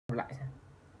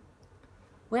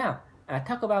Well, I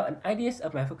talk about an ideas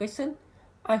of my vacation.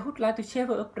 I would like to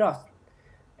travel abroad,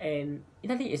 and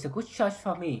Italy is a good choice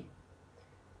for me.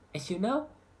 As you know,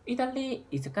 Italy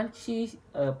is a country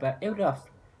of Europe,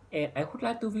 and I would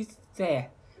like to visit there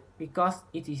because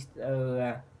it is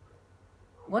a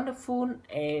wonderful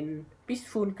and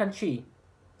peaceful country.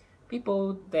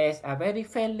 People there are very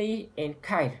friendly and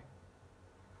kind.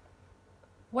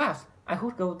 Wow, I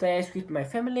would go there with my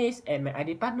families and my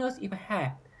ID partners if I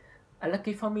have.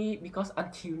 Lucky for me because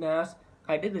until now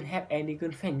I didn't have any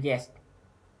girlfriend yet.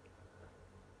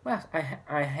 Well,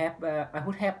 I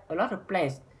would have a lot of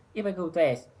plans if I go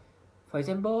there. For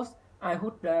example, I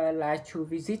would like to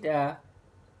visit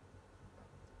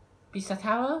Pisa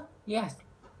Tower, yes,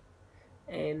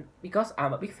 and because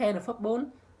I'm a big fan of football,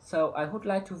 so I would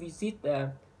like to visit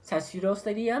the San Siro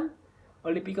Stadium,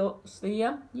 Olympico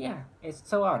Stadium, yeah, and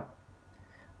so on.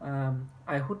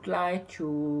 I would like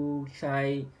to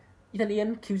try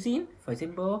Italian cuisine, for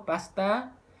example,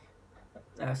 pasta,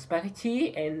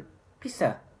 spaghetti, and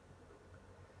pizza.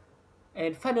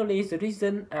 And finally, the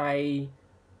reason I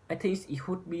think it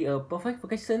would be a perfect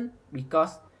vacation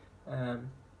because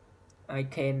I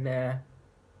can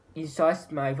enjoy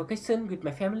my vacation with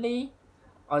my family.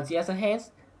 On the other hand,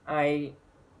 I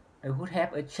would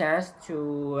have a chance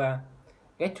to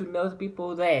get to know the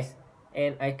people there,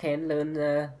 and I can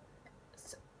learn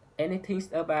anything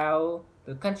about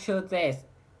the culture there.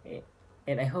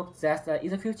 And I hope that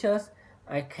in the future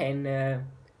I can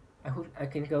I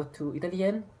can go to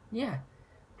Italian. Yeah,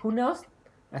 who knows?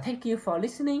 Thank you for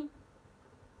listening.